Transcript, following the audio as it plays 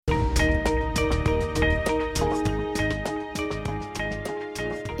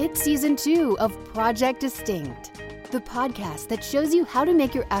It's Season 2 of Project Distinct, the podcast that shows you how to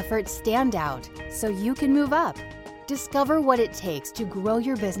make your efforts stand out so you can move up. Discover what it takes to grow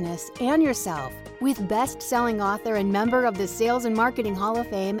your business and yourself with best-selling author and member of the Sales and Marketing Hall of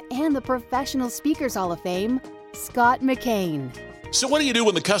Fame and the Professional Speakers Hall of Fame, Scott McKain. So what do you do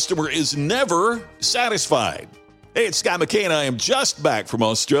when the customer is never satisfied? Hey, it's Scott McKain. I am just back from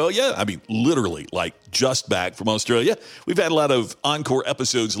Australia. I mean, literally, just back from Australia. We've had a lot of encore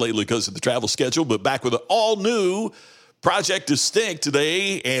episodes lately because of the travel schedule, but back with an all-new Project Distinct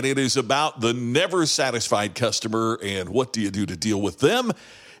today, and it is about the never satisfied customer and what do you do to deal with them.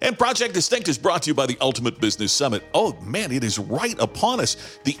 And Project Distinct is brought to you by the Ultimate Business Summit. Oh, man, it is right upon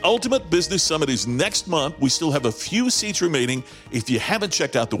us. The Ultimate Business Summit is next month. We still have a few seats remaining. If you haven't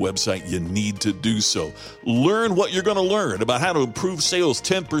checked out the website, you need to do so. Learn what you're going to learn about how to improve sales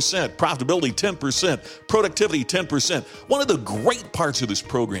 10%, profitability 10%, productivity 10%. One of the great parts of this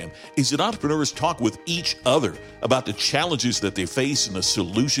program is that entrepreneurs talk with each other about the challenges that they face and the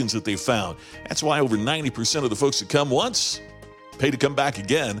solutions that they found. That's why over 90% of the folks that come once pay to come back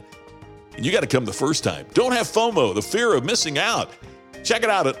again, and you got to come the first time. Don't have FOMO, the fear of missing out. Check it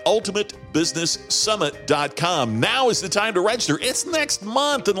out at ultimatebusinesssummit.com. Now is the time to register. It's next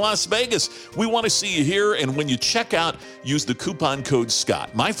month in Las Vegas. We want to see you here, and when you check out, use the coupon code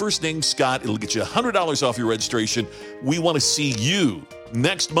SCOTT. My first name, Scott. It'll get you $100 off your registration. We want to see you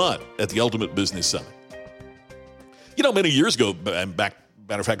next month at the Ultimate Business Summit. You know, many years ago, matter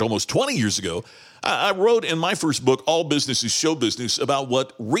of fact, almost 20 years ago, I wrote in my first book, All Business is Show Business, about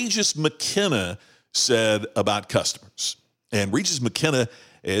what Regis McKenna said about customers. And Regis McKenna,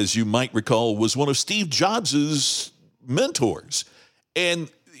 as you might recall, was one of Steve Jobs' mentors. And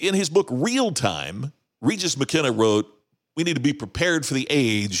in his book, Real Time, Regis McKenna wrote, we need to be prepared for the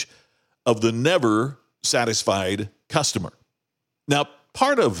age of the never satisfied customer. Now,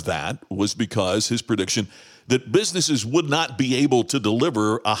 part of that was because his prediction that businesses would not be able to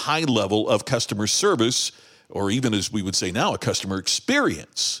deliver a high level of customer service, or even, as we would say now, a customer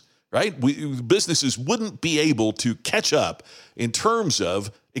experience, right? Businesses wouldn't be able to catch up in terms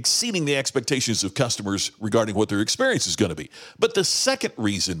of exceeding the expectations of customers regarding what their experience is going to be. But the second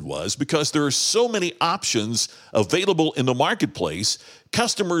reason was because there are so many options available in the marketplace,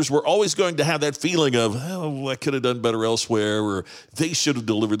 customers were always going to have that feeling of, oh, I could have done better elsewhere, or they should have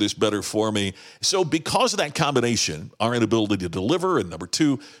delivered this better for me. So because of that combination, our inability to deliver, and number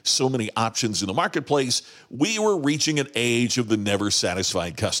two, so many options in the marketplace, we were reaching an age of the never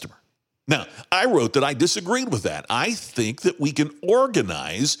satisfied customer. Now, I wrote that I disagreed with that. I think that we can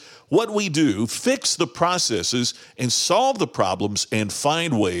organize what we do, fix the processes, and solve the problems and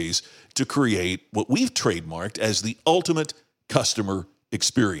find ways to create what we've trademarked as the ultimate customer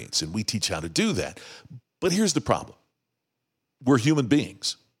experience. And we teach how to do that. But here's the problem. We're human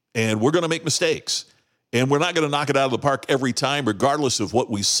beings, and we're going to make mistakes. And we're not going to knock it out of the park every time, regardless of what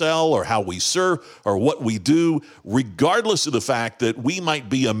we sell or how we serve or what we do, regardless of the fact that we might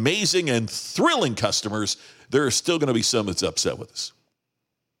be amazing and thrilling customers, there are still going to be some that's upset with us.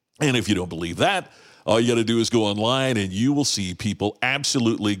 And if you don't believe that, all you got to do is go online and you will see people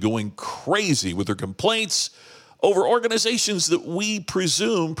absolutely going crazy with their complaints over organizations that we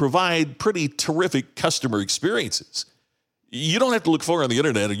presume provide pretty terrific customer experiences. You don't have to look far on the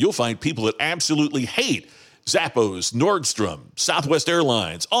internet, and you'll find people that absolutely hate Zappos, Nordstrom, Southwest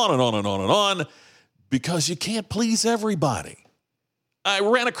Airlines, on and on and on and on, because you can't please everybody. I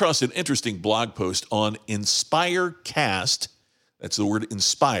ran across an interesting blog post on InspireCast. That's the word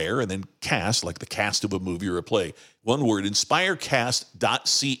inspire, and then cast, like the cast of a movie or a play. One word,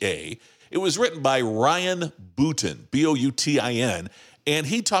 inspirecast.ca. It was written by Ryan Boutin, B-O-U-T-I-N, and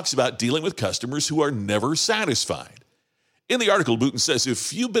he talks about dealing with customers who are never satisfied. In the article, Boutin says,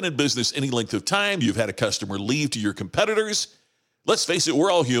 if you've been in business any length of time, you've had a customer leave to your competitors, let's face it, we're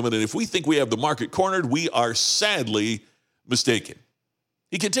all human, and if we think we have the market cornered, we are sadly mistaken.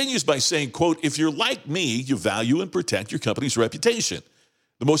 He continues by saying, quote, if you're like me, you value and protect your company's reputation.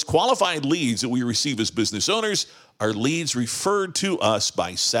 The most qualified leads that we receive as business owners are leads referred to us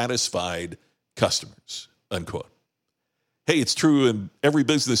by satisfied customers, unquote. Hey, it's true in every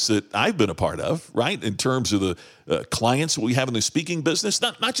business that I've been a part of, right? In terms of the clients we have in the speaking business,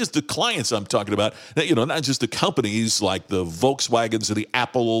 not just the clients I'm talking about, not just the companies like the Volkswagens and the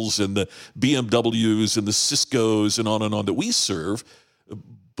Apples and the BMWs and the Ciscos and on that we serve,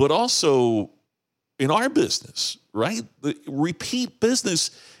 but also in our business, right? The repeat business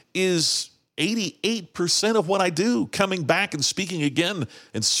is 88% of what I do, coming back and speaking again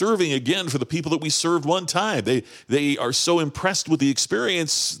and serving again for the people that we served one time. They are so impressed with the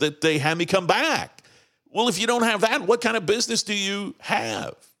experience that they have me come back. Well, if you don't have that, what kind of business do you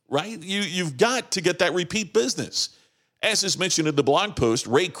have, right? You've got to get that repeat business. As is mentioned in the blog post,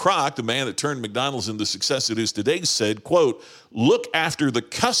 Ray Kroc, the man that turned McDonald's into the success it is today, said, quote, "Look after the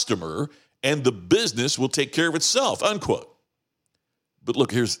customer and the business will take care of itself," unquote. But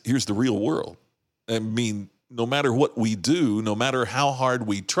look, here's the real world. I mean, no matter what we do, no matter how hard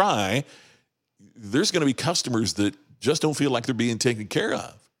we try, there's going to be customers that just don't feel like they're being taken care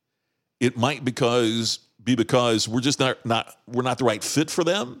of. It might be because we're just not the right fit for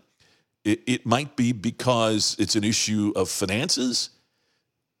them. It might be because it's an issue of finances.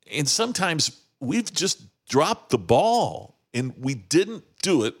 And sometimes we've just dropped the ball and we didn't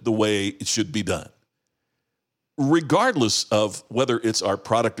do it the way it should be done. Regardless of whether it's our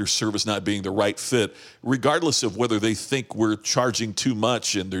product or service not being the right fit, regardless of whether they think we're charging too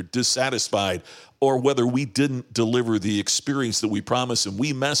much and they're dissatisfied, or whether we didn't deliver the experience that we promised and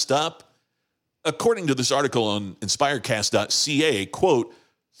we messed up, according to this article on inspirecast.ca, quote,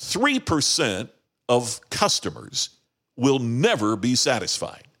 3% of customers will never be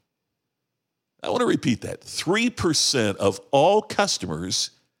satisfied. I want to repeat that. 3% of all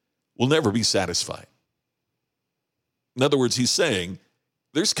customers will never be satisfied. In other words, he's saying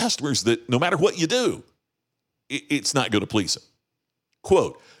there's customers that no matter what you do, it's not going to please them.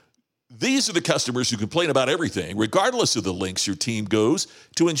 Quote, "These are the customers who complain about everything, regardless of the lengths your team goes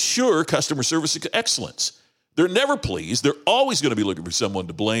to ensure customer service excellence. They're never pleased. They're always going to be looking for someone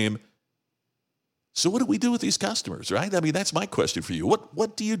to blame." So what do we do with these customers, right? I mean, that's my question for you.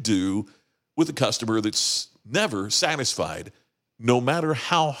 What do you do with a customer that's never satisfied, no matter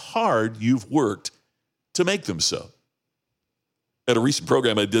how hard you've worked to make them so? At a recent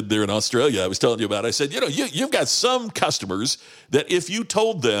program I did there in Australia, I was telling you about, I said, you've got some customers that if you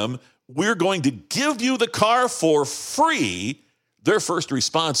told them, "We're going to give you the car for free," their first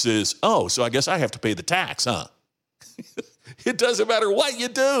response is, "Oh, so I guess I have to pay the tax, huh?" It doesn't matter what you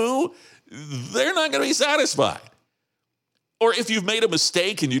do, they're not going to be satisfied. Or if you've made a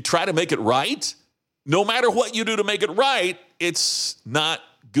mistake and you try to make it right, no matter what you do to make it right, it's not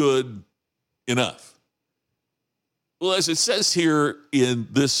good enough. Well, as it says here in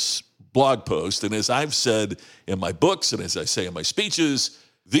this blog post, and as I've said in my books and as I say in my speeches,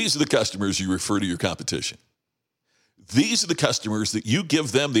 these are the customers you refer to your competition. These are the customers that you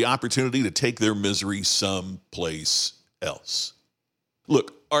give them the opportunity to take their misery someplace else.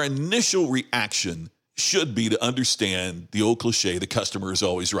 Look, our initial reaction should be to understand the old cliche, the customer is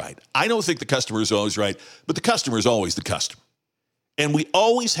always right. I don't think the customer is always right, but the customer is always the customer. And we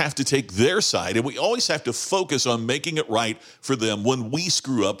always have to take their side, and we always have to focus on making it right for them when we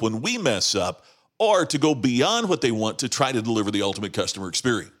screw up, when we mess up, or to go beyond what they want to try to deliver the ultimate customer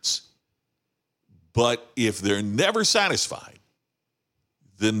experience. But if they're never satisfied,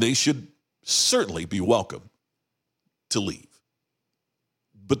 then they should certainly be welcome to leave.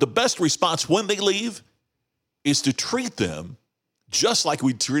 But the best response when they leave is to treat them just like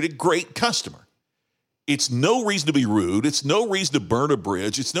we treat a great customer. It's no reason to be rude. It's no reason to burn a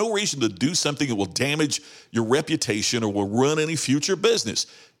bridge. It's no reason to do something that will damage your reputation or will ruin any future business.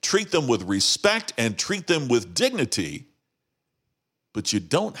 Treat them with respect and treat them with dignity, but you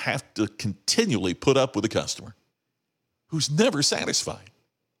don't have to continually put up with a customer who's never satisfied.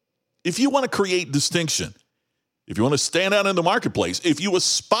 If you want to create distinction, if you want to stand out in the marketplace, if you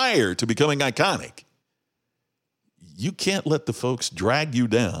aspire to becoming iconic, you can't let the folks drag you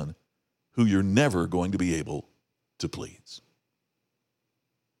down who you're never going to be able to please.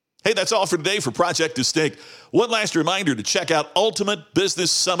 Hey, that's all for today for Project Distinct. One last reminder to check out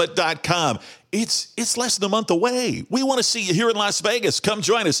UltimateBusinessSummit.com. It's less than a month away. We want to see you here in Las Vegas. Come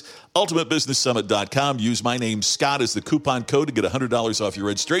join us, UltimateBusinessSummit.com. Use my name, Scott, as the coupon code to get $100 off your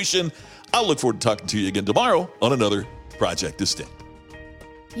registration. I'll look forward to talking to you again tomorrow on another Project Distinct.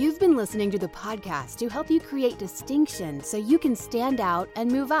 You've been listening to the podcast to help you create distinction so you can stand out and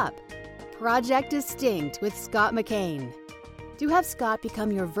move up. Project Distinct with Scott McKain. To have Scott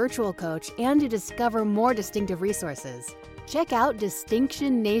become your virtual coach and to discover more distinctive resources, check out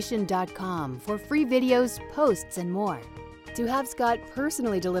DistinctionNation.com for free videos, posts, and more. To have Scott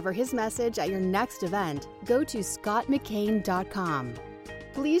personally deliver his message at your next event, go to ScottMcKain.com.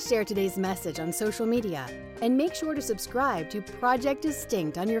 Please share today's message on social media and make sure to subscribe to Project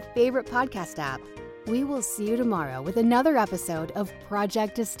Distinct on your favorite podcast app. We will see you tomorrow with another episode of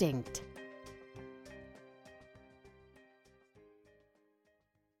Project Distinct.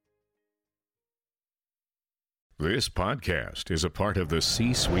 This podcast is a part of the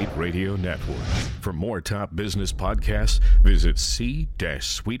C-Suite Radio Network. For more top business podcasts, visit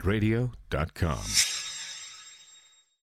c-suiteradio.com.